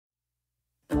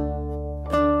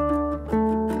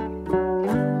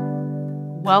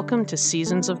Welcome to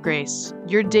Seasons of Grace,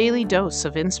 your daily dose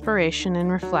of inspiration and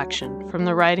reflection from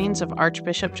the writings of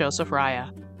Archbishop Joseph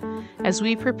Raya. As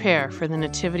we prepare for the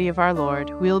Nativity of our Lord,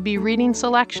 we will be reading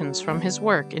selections from his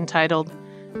work entitled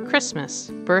Christmas,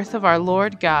 Birth of our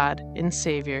Lord God and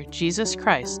Saviour, Jesus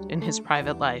Christ in His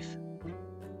Private Life.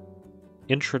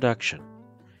 Introduction.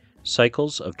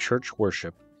 Cycles of Church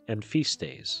Worship and Feast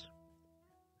Days.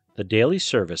 The daily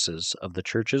services of the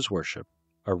Church's worship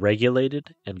are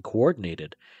regulated and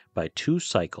coordinated by two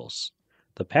cycles,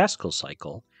 the Paschal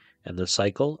cycle and the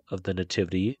cycle of the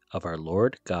Nativity of our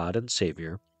Lord God and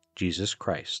Saviour, Jesus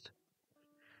Christ.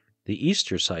 The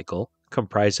Easter cycle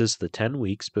comprises the 10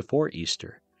 weeks before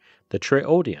Easter, the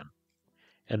Triodion,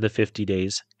 and the 50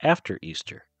 days after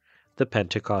Easter, the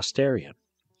Pentecostarian.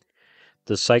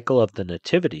 The cycle of the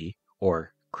Nativity,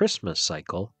 or Christmas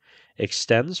cycle,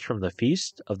 extends from the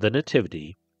Feast of the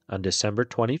Nativity on December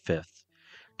 25th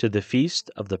to the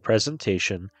Feast of the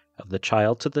Presentation of the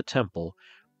Child to the Temple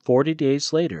 40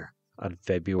 days later on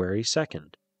February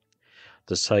 2nd.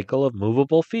 The cycle of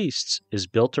movable feasts is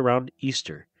built around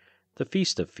Easter, the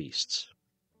Feast of Feasts.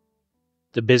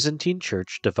 The Byzantine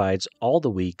Church divides all the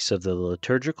weeks of the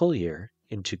liturgical year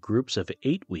into groups of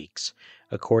 8 weeks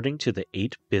according to the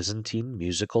 8 Byzantine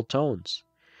musical tones.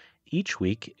 Each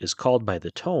week is called by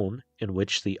the tone in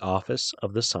which the office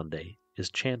of the Sunday is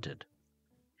chanted.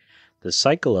 The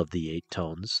cycle of the 8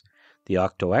 tones, the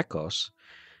Octoekos,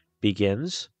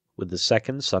 begins with the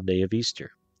second Sunday of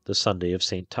Easter, the Sunday of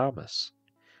St. Thomas.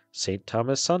 St.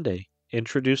 Thomas Sunday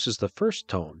introduces the first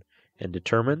tone and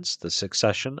determines the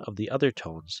succession of the other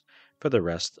tones for the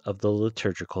rest of the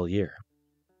liturgical year.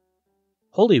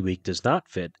 Holy Week does not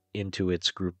fit into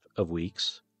its group of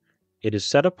weeks. It is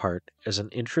set apart as an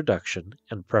introduction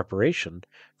and preparation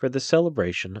for the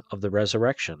celebration of the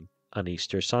Resurrection on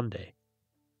Easter Sunday.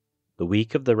 The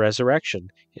week of the Resurrection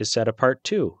is set apart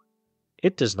too.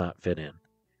 It does not fit in,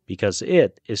 because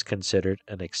it is considered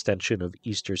an extension of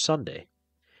Easter Sunday,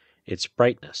 its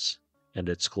brightness and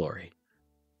its glory.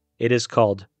 It is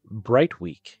called Bright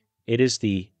Week. It is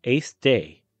the 8th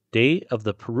day, day of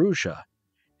the Parousia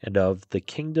and of the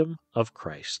Kingdom of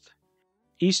Christ.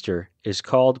 Easter is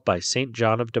called by St.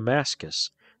 John of Damascus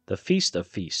the Feast of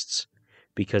Feasts,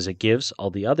 because it gives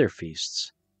all the other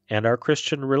feasts, and our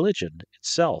Christian religion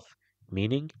itself,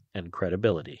 meaning and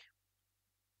credibility.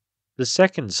 The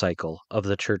second cycle of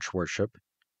the church worship,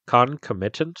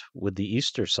 concomitant with the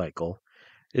Easter cycle,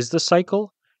 is the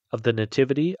cycle of the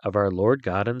Nativity of our Lord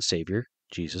God and Saviour,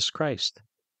 Jesus Christ.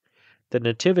 The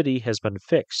Nativity has been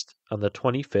fixed on the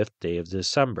 25th day of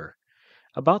December,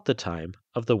 about the time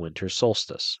of the winter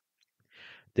solstice.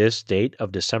 This date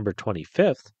of December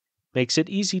 25th makes it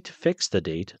easy to fix the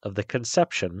date of the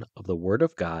conception of the Word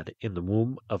of God in the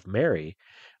womb of Mary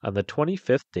on the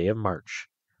 25th day of March,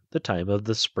 the time of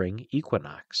the spring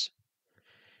equinox.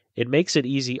 It makes it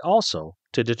easy also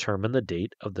to determine the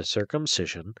date of the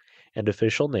circumcision and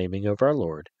official naming of our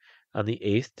Lord on the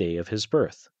 8th day of his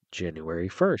birth, January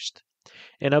 1st,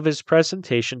 and of his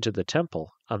presentation to the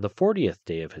temple on the 40th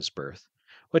day of his birth,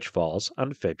 which falls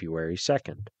on February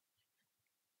 2nd.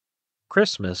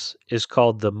 Christmas is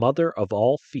called the mother of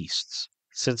all feasts,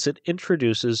 since it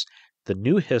introduces the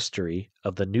new history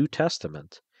of the New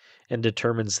Testament and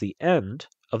determines the end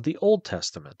of the Old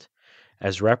Testament,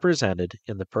 as represented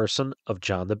in the person of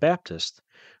John the Baptist,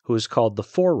 who is called the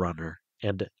forerunner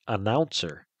and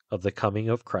announcer of the coming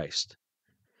of Christ.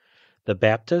 The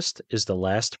Baptist is the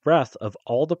last breath of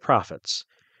all the prophets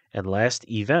and last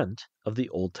event of the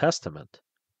Old Testament.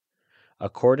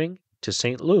 According to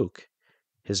St. Luke,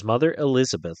 his mother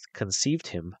Elizabeth conceived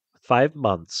him 5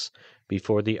 months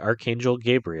before the Archangel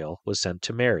Gabriel was sent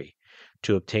to Mary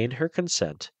to obtain her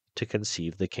consent to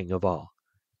conceive the King of all.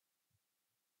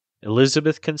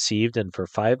 Elizabeth conceived, and for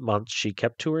 5 months she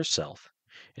kept to herself.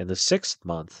 In the 6th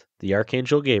month, the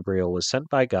Archangel Gabriel was sent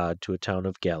by God to a town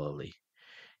of Galilee.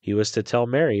 He was to tell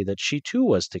Mary that she too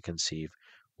was to conceive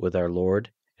with our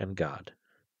Lord and God.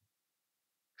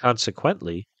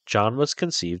 Consequently, John was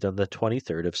conceived on the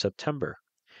 23rd of September,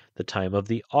 the time of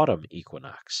the autumn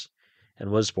equinox, and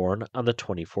was born on the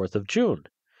 24th of June,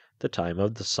 the time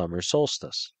of the summer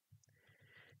solstice.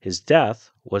 His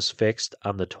death was fixed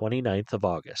on the 29th of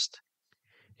August,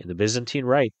 in the Byzantine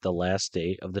Rite the last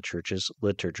day of the Church's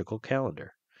liturgical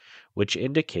calendar, which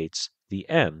indicates the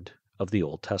end of the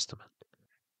Old Testament.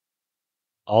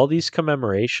 All these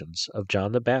commemorations of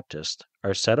John the Baptist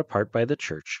are set apart by the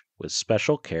Church with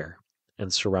special care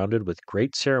and surrounded with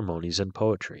great ceremonies and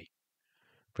poetry.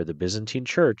 For the Byzantine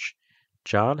Church,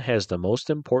 John has the most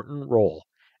important role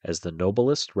as the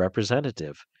noblest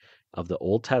representative of the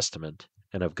Old Testament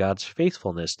and of God's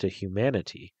faithfulness to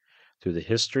humanity through the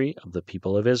history of the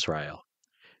people of Israel,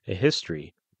 a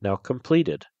history now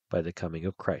completed by the coming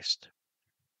of Christ.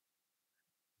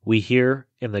 We hear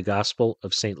in the Gospel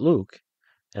of St. Luke,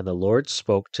 and the Lord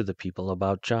spoke to the people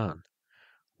about John.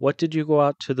 What did you go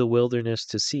out to the wilderness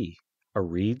to see? A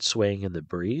reed swaying in the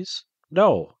breeze?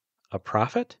 No. A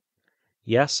prophet?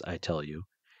 Yes, I tell you,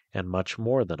 and much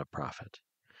more than a prophet.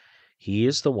 He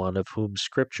is the one of whom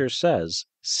Scripture says,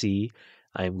 "See,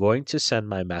 I am going to send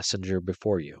my messenger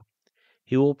before you.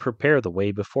 He will prepare the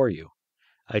way before you."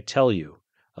 I tell you,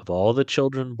 of all the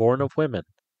children born of women,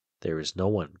 there is no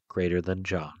one greater than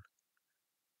John.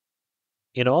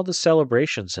 In all the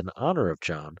celebrations in honor of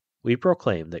John, we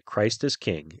proclaim that Christ is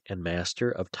King and Master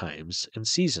of times and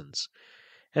seasons,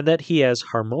 and that he has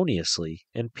harmoniously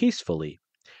and peacefully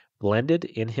blended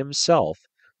in himself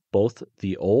both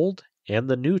the Old and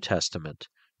the New Testament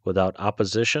without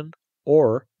opposition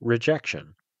or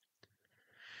rejection.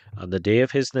 On the day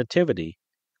of his nativity,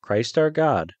 Christ our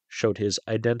God showed his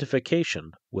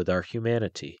identification with our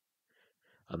humanity.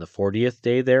 On the 40th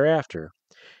day thereafter,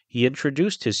 he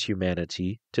introduced his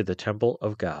humanity to the temple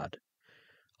of God.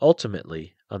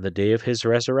 Ultimately, on the day of his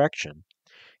resurrection,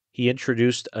 he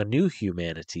introduced a new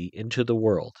humanity into the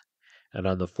world, and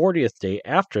on the 40th day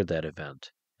after that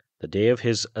event, the day of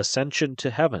his ascension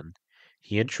to heaven,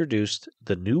 he introduced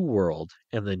the new world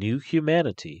and the new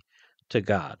humanity to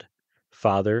God,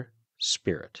 Father,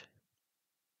 Spirit.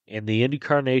 In the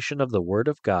incarnation of the Word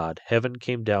of God, heaven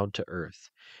came down to earth,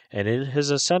 and in his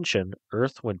ascension,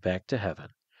 earth went back to heaven.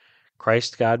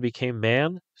 Christ God became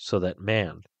man so that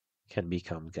man can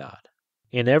become God.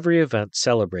 In every event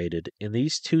celebrated in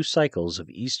these two cycles of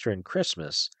Easter and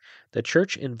Christmas, the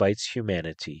Church invites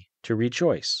humanity to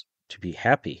rejoice, to be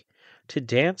happy, to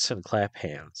dance and clap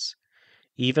hands.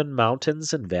 Even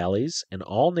mountains and valleys and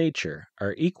all nature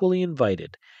are equally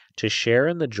invited to share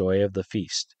in the joy of the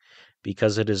feast,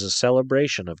 because it is a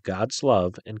celebration of God's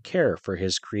love and care for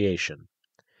his creation.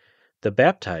 The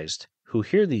baptized who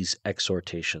hear these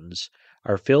exhortations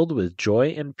are filled with joy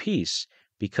and peace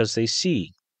because they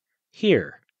see,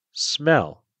 hear,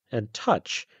 smell, and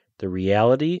touch the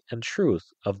reality and truth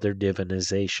of their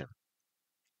divinization.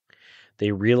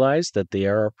 They realize that they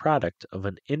are a product of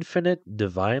an infinite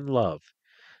divine love,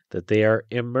 that they are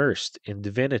immersed in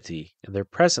divinity in their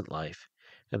present life,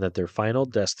 and that their final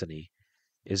destiny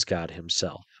is God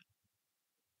himself.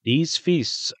 These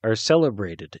feasts are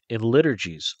celebrated in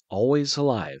liturgies always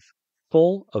alive,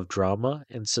 full of drama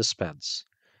and suspense.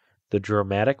 The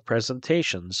dramatic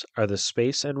presentations are the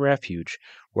space and refuge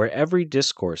where every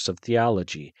discourse of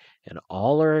theology and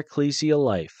all our ecclesial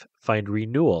life find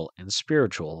renewal and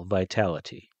spiritual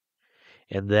vitality.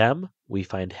 In them we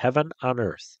find heaven on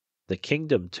earth, the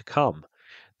kingdom to come,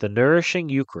 the nourishing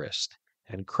Eucharist,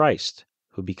 and Christ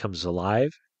who becomes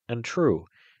alive and true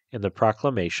in the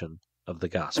proclamation of the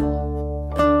gospel.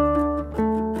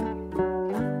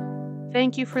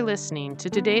 Thank you for listening to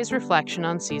today's reflection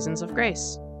on Seasons of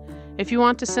Grace. If you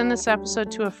want to send this episode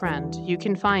to a friend, you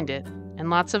can find it, and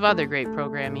lots of other great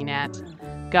programming at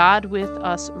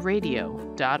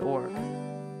godwithusradio.org.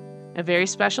 A very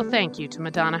special thank you to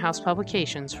Madonna House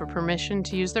Publications for permission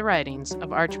to use the writings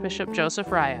of Archbishop Joseph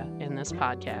Raya in this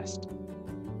podcast.